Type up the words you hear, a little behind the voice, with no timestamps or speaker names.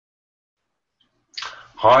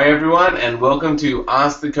Hi everyone, and welcome to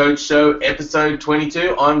Ask the Coach Show, episode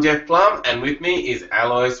 22. I'm Jeff Plum, and with me is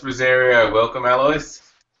Alois Rosario. Welcome, Alois.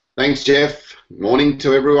 Thanks, Jeff. Morning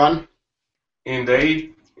to everyone.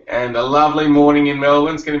 Indeed, and a lovely morning in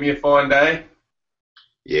Melbourne. It's going to be a fine day.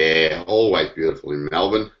 Yeah, always beautiful in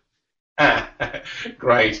Melbourne.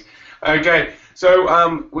 Great. Okay, so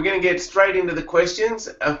we're going to get straight into the questions.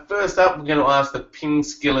 First up, we're going to ask the Ping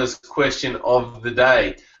Skillers question of the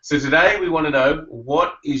day. So today we want to know,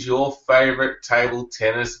 what is your favourite table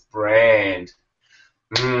tennis brand?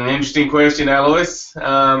 Interesting question, Alois.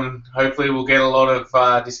 Hopefully we'll get a lot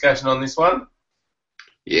of discussion on this one.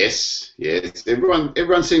 Yes.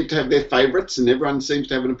 Everyone seems to have their favourites, and everyone seems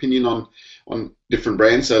to have an opinion on different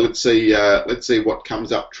brands. So let's see what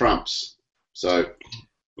comes up trumps. So,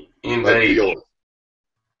 indeed.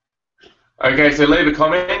 Okay, so leave a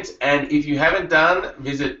comment, and if you haven't done,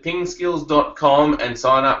 visit pingskills.com and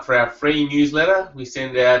sign up for our free newsletter. We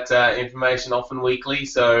send out information often weekly,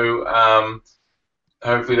 so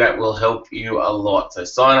hopefully that will help you a lot. So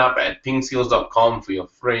sign up at pingskills.com for your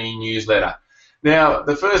free newsletter. Now,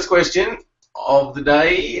 the first question of the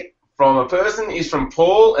day from a person is from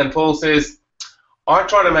Paul, and Paul says, I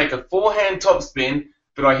try to make a forehand topspin,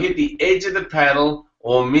 but I hit the edge of the paddle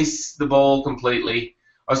or miss the ball completely.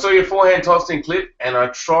 I saw your forehand topspin clip, and I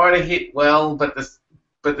try to hit well, but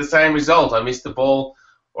the same result. I missed the ball,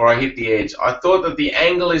 or I hit the edge. I thought that the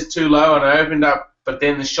angle is too low, and I opened up, but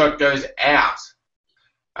then the shot goes out.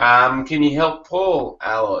 Can you help Paul,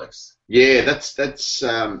 Alois? Yeah, that's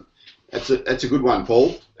a good one,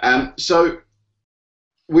 Paul. So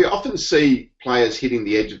we often see players hitting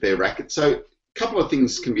the edge of their racket. So a couple of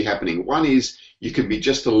things can be happening. One is you can be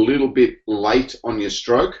just a little bit late on your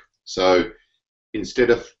stroke. So instead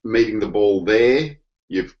of meeting the ball there,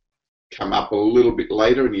 you've come up a little bit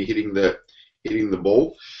later and you're hitting the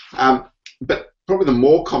ball. But probably the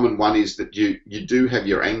more common one is that you do have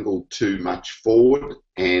your angle too much forward,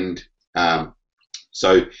 and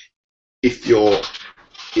so if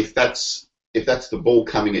that's the ball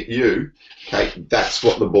coming at you, okay, that's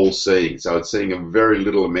what the ball's seeing. So it's seeing a very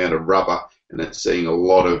little amount of rubber, and it's seeing a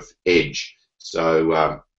lot of edge.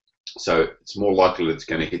 So it's more likely that it's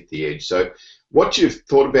going to hit the edge. So what you've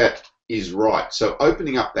thought about is right. So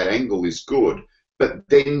opening up that angle is good, but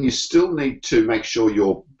then you still need to make sure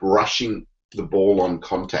you're brushing the ball on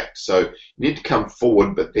contact. So you need to come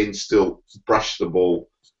forward, but then still brush the ball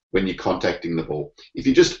when you're contacting the ball. If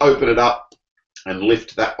you just open it up and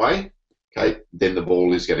lift that way, okay, then the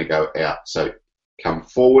ball is going to go out. So come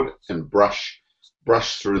forward and brush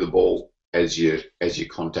through the ball as you're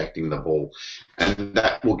contacting the ball, and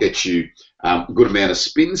that will get you a good amount of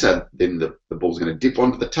spin. So then the ball's going to dip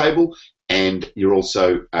onto the table, and you're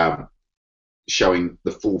also showing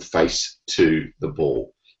the full face to the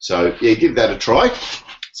ball. So yeah, give that a try.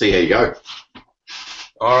 See how you go.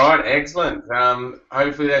 All right, excellent.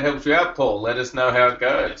 Hopefully that helps you out, Paul. Let us know how it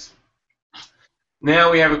goes.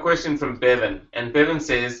 Now we have a question from Bevan, and Bevan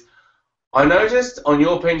says, I noticed on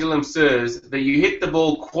your pendulum serves that you hit the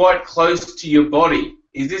ball quite close to your body.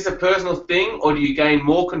 Is this a personal thing, or do you gain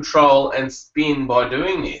more control and spin by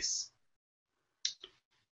doing this?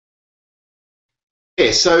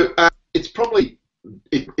 Yeah, so it's probably,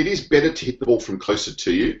 it is better to hit the ball from closer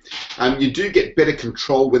to you. You do get better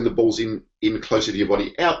control when the ball's in closer to your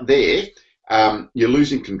body. Out there, you're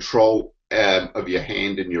losing control of your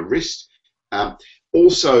hand and your wrist.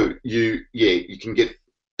 Also, you can get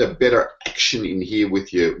a better action in here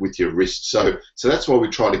with your wrist. So that's why we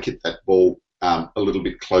try to get that ball a little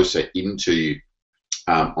bit closer into you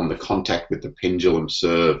on the contact with the pendulum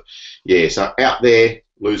serve. Yeah, so out there,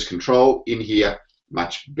 lose control. In here,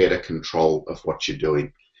 much better control of what you're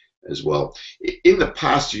doing as well. In the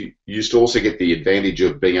past, you used to also get the advantage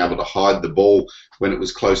of being able to hide the ball when it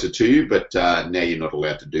was closer to you, but now you're not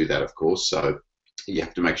allowed to do that, of course. So you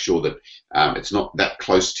have to make sure that it's not that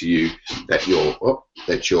close to you that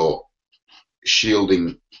you're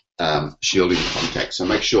shielding contact. So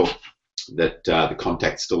make sure that the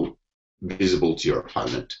contact's still visible to your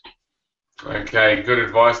opponent. Okay, good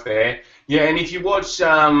advice there. Yeah, and if you watch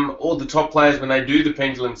all the top players when they do the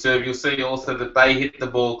pendulum serve, you'll see also that they hit the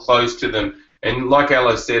ball close to them. And like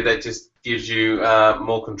Alois said, that just gives you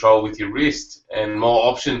more control with your wrist and more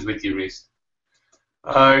options with your wrist.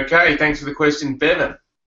 Okay, thanks for the question, Bevan.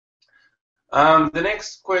 The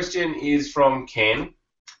next question is from Ken,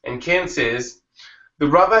 and Ken says, the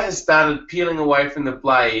rubber has started peeling away from the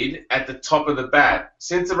blade at the top of the bat.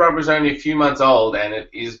 Since the rubber is only a few months old and it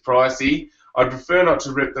is pricey, I'd prefer not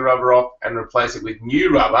to rip the rubber off and replace it with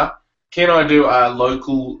new rubber. Can I do a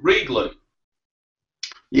local reglue?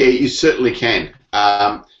 Yeah, you certainly can.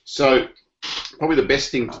 So probably the best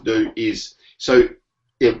thing to do is, so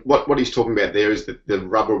yeah, what he's talking about there is that the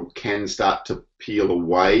rubber can start to peel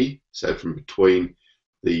away. So from between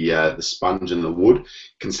the sponge and the wood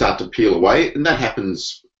can start to peel away, and that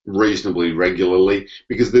happens reasonably regularly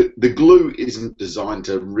because the glue isn't designed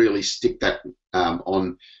to really stick that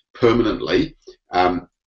on permanently.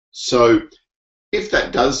 So if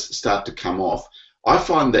that does start to come off, I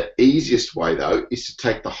find the easiest way though is to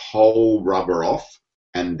take the whole rubber off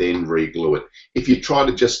and then re-glue it. If you try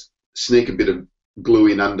to just sneak a bit of glue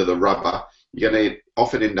in under the rubber, you're going to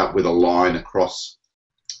often end up with a line across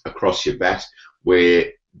your bat where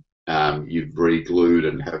you've re-glued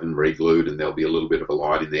and haven't re-glued, and there'll be a little bit of a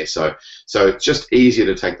line in there. So it's just easier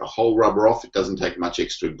to take the whole rubber off. It doesn't take much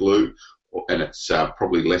extra glue, and it's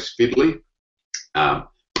probably less fiddly.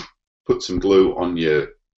 Put some glue on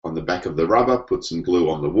the back of the rubber, put some glue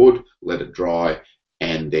on the wood, let it dry,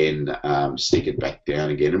 and then stick it back down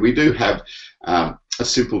again. And we do have a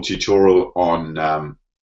simple tutorial on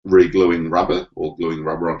re-gluing rubber or gluing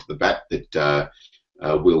rubber onto the bat that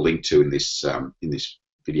we'll link to in this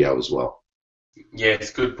video as well.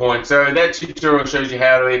 Yes, good point. So that tutorial shows you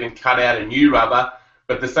how to even cut out a new rubber,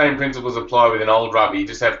 but the same principles apply with an old rubber. You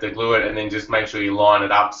just have to glue it and then just make sure you line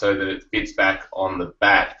it up so that it fits back on the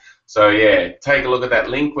bat. So yeah, take a look at that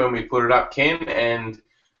link when we put it up, Ken, and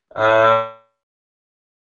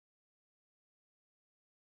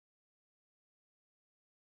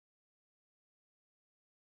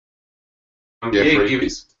give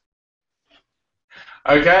it.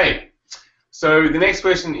 Okay, so the next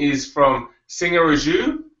question is from Singer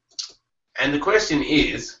Raju, and the question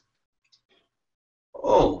is,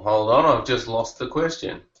 oh, hold on, I've just lost the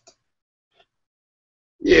question.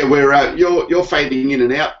 Yeah, you're fading in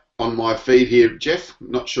and out on my feed here, Jeff.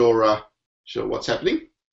 I'm not sure what's happening.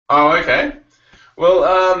 Oh, okay.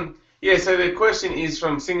 Well, yeah, so the question is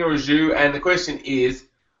from Singer Raju, and the question is,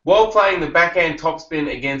 while playing the backhand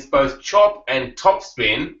topspin against both chop and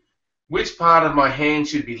topspin, which part of my hand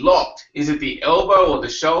should be locked? Is it the elbow or the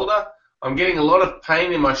shoulder? I'm getting a lot of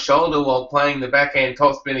pain in my shoulder while playing the backhand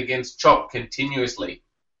topspin against chop continuously.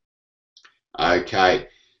 Okay,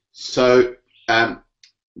 so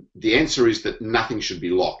the answer is that nothing should be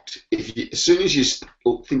locked. As soon as you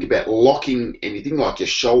think about locking anything like your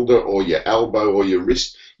shoulder or your elbow or your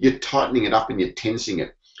wrist, you're tightening it up and you're tensing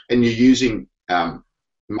it, and you're using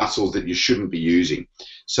muscles that you shouldn't be using.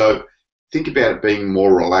 So think about it being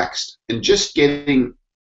more relaxed and just getting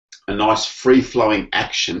a nice free-flowing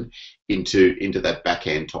action into that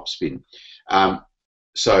backhand topspin.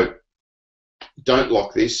 So don't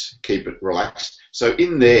lock this, keep it relaxed. So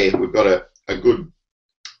in there we've got a good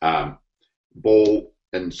ball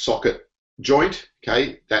and socket joint,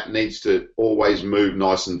 okay, that needs to always move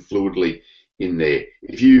nice and fluidly in there.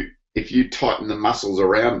 If you tighten the muscles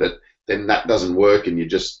around it, then that doesn't work, and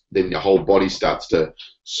then your whole body starts to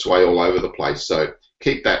sway all over the place. So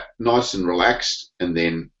keep that nice and relaxed, and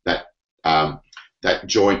then that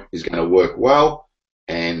joint is going to work well,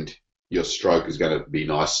 and your stroke is going to be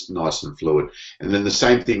nice and fluid. And then the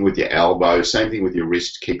same thing with your elbow, same thing with your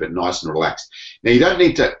wrist. Keep it nice and relaxed. Now you don't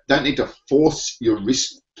need to force your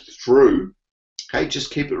wrist through. Okay,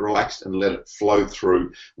 just keep it relaxed and let it flow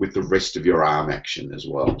through with the rest of your arm action as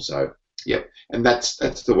well. So, yep, and that's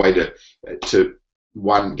the way to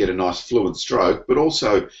one, get a nice fluid stroke, but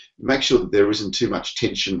also make sure that there isn't too much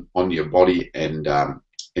tension on your body, and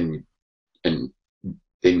then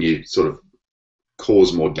you sort of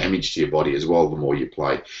cause more damage to your body as well the more you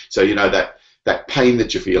play. So you know that pain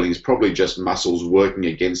that you're feeling is probably just muscles working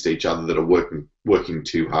against each other that are working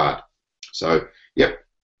too hard. So, yep,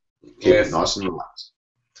 keep it nice and relaxed.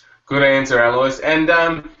 Good answer, Alois. And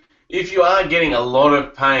if you are getting a lot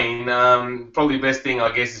of pain, probably the best thing,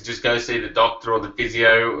 I guess, is just go see the doctor or the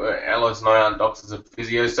physio. Alois and I aren't doctors or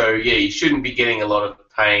physio, so yeah, you shouldn't be getting a lot of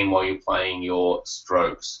pain while you're playing your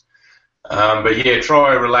strokes. But yeah,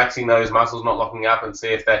 try relaxing those muscles, not locking up, and see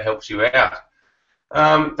if that helps you out.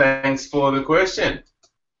 Thanks for the question.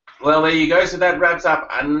 Well, there you go. So that wraps up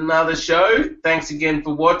another show. Thanks again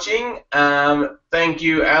for watching. Thank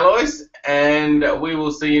you, Alois, and we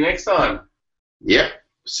will see you next time. Yep.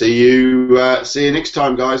 See you next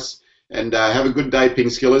time, guys. And have a good day, Ping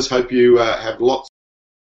Skillers. Hope you have lots